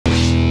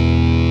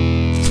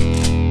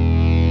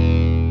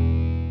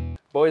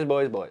Boys,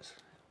 boys, boys,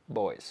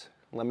 boys.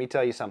 Let me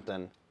tell you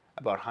something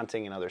about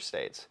hunting in other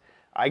states.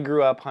 I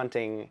grew up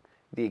hunting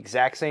the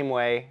exact same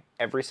way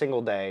every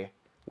single day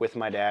with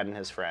my dad and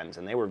his friends,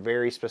 and they were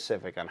very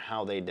specific on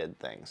how they did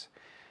things.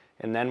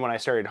 And then when I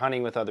started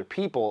hunting with other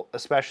people,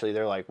 especially,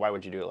 they're like, why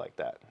would you do it like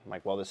that? I'm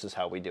like, well, this is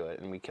how we do it,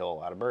 and we kill a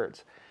lot of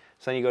birds.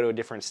 So then you go to a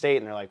different state,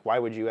 and they're like, why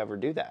would you ever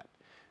do that?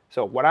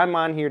 So what I'm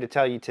on here to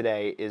tell you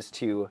today is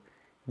to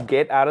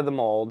get out of the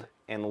mold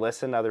and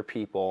listen to other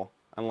people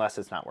unless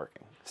it's not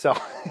working. So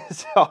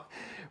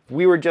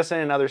we were just in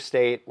another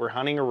state, we're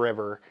hunting a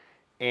river,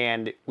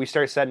 and we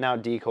start setting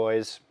out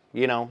decoys,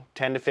 you know,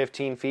 10 to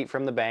 15 feet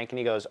from the bank, and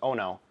he goes, oh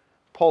no,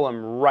 pull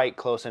them right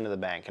close into the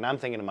bank. And I'm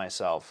thinking to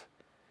myself,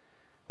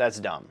 that's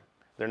dumb.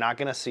 They're not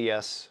gonna see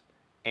us,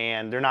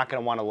 and they're not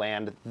gonna wanna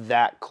land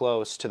that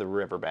close to the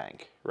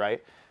riverbank,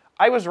 right?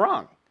 I was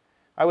wrong.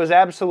 I was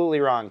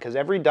absolutely wrong, because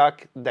every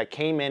duck that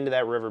came into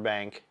that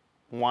riverbank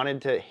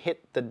wanted to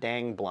hit the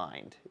dang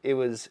blind. It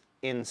was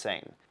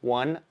insane.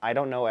 One, I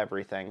don't know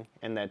everything,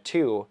 and that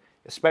two,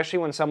 especially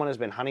when someone has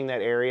been hunting that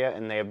area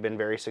and they have been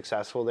very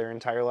successful their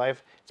entire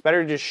life, it's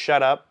better to just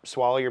shut up,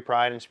 swallow your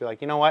pride, and just be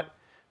like, you know what?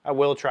 I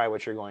will try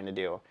what you're going to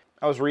do.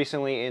 I was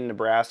recently in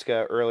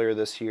Nebraska earlier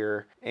this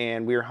year,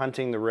 and we were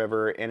hunting the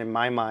river, and in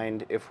my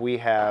mind, if we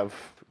have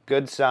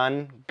good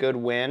sun, good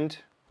wind,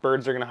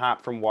 birds are going to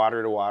hop from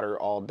water to water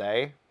all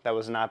day. That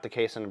was not the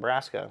case in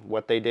Nebraska.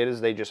 What they did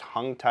is they just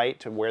hung tight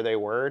to where they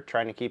were,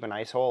 trying to keep an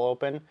ice hole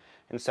open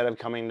instead of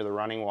coming to the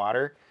running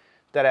water.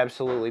 That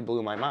absolutely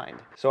blew my mind.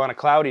 So on a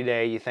cloudy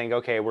day, you think,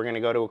 okay, we're going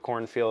to go to a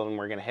cornfield and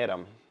we're going to hit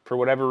them. For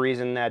whatever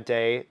reason that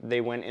day,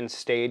 they went and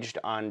staged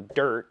on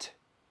dirt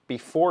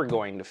before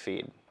going to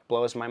feed.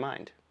 Blows my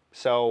mind.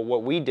 So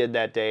what we did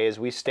that day is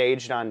we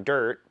staged on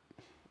dirt,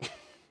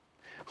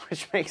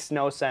 which makes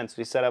no sense.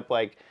 We set up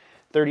like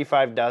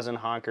 35 dozen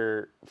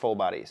honker full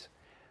bodies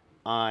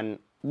on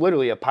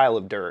literally a pile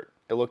of dirt.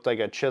 It looked like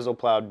a chisel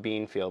plowed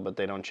bean field, but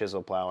they don't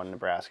chisel plow in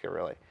Nebraska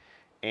really.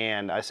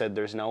 And I said,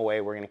 there's no way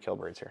we're going to kill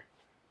birds here.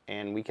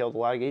 And we killed a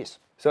lot of geese.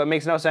 So it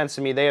makes no sense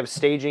to me. They have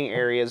staging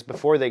areas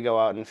before they go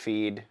out and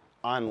feed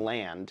on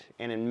land.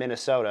 And in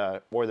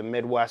Minnesota, or the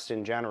Midwest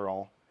in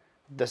general,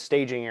 the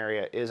staging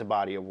area is a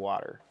body of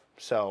water.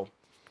 So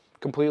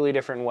completely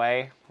different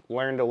way.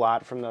 Learned a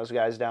lot from those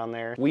guys down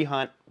there. We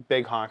hunt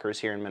big honkers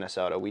here in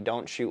Minnesota. We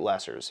don't shoot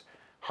lessers.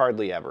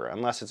 Hardly ever,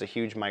 unless it's a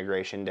huge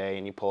migration day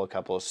and you pull a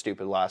couple of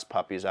stupid lost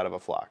puppies out of a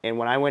flock. And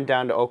when I went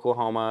down to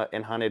Oklahoma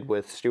and hunted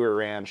with Stewart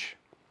Ranch,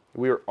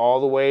 we were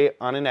all the way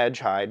on an edge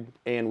hide,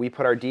 and we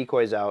put our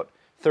decoys out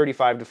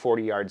 35 to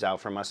 40 yards out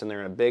from us, and they're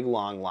in a big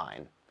long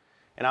line.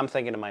 And I'm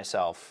thinking to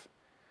myself,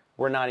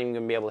 we're not even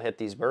going to be able to hit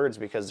these birds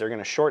because they're going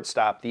to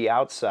shortstop the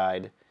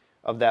outside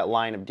of that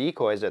line of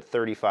decoys at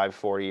 35,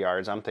 40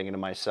 yards. I'm thinking to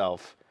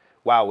myself,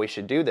 wow, we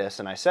should do this.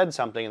 And I said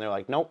something, and they're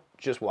like, nope,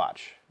 just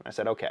watch. I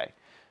said, okay.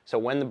 So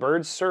when the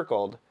birds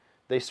circled,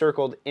 they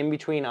circled in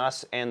between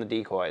us and the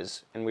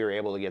decoys, and we were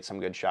able to get some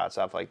good shots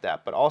off like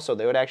that. But also,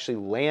 they would actually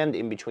land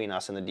in between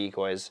us and the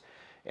decoys,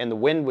 and the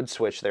wind would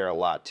switch there a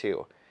lot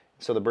too.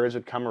 So the birds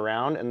would come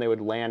around, and they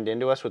would land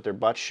into us with their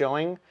butts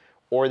showing,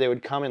 or they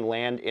would come and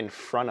land in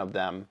front of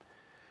them.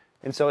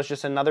 And so it's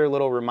just another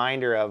little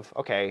reminder of,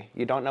 okay,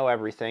 you don't know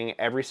everything.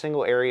 Every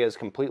single area is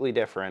completely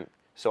different.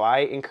 So I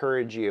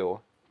encourage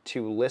you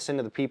to listen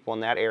to the people in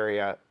that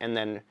area, and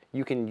then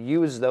you can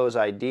use those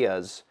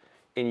ideas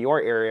in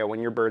your area when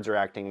your birds are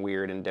acting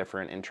weird and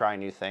different, and try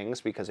new things,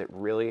 because it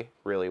really,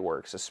 really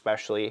works,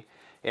 especially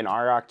in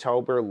our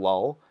October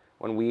lull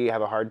when we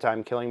have a hard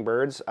time killing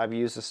birds. I've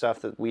used the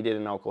stuff that we did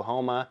in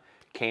Oklahoma,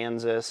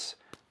 Kansas,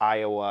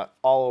 Iowa,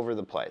 all over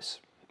the place,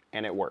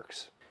 and it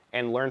works.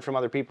 And learn from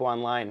other people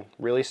online.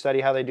 Really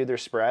study how they do their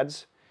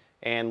spreads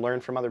and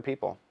learn from other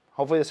people.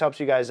 Hopefully this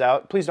helps you guys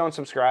out. Please don't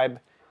subscribe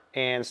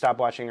and stop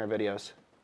watching our videos.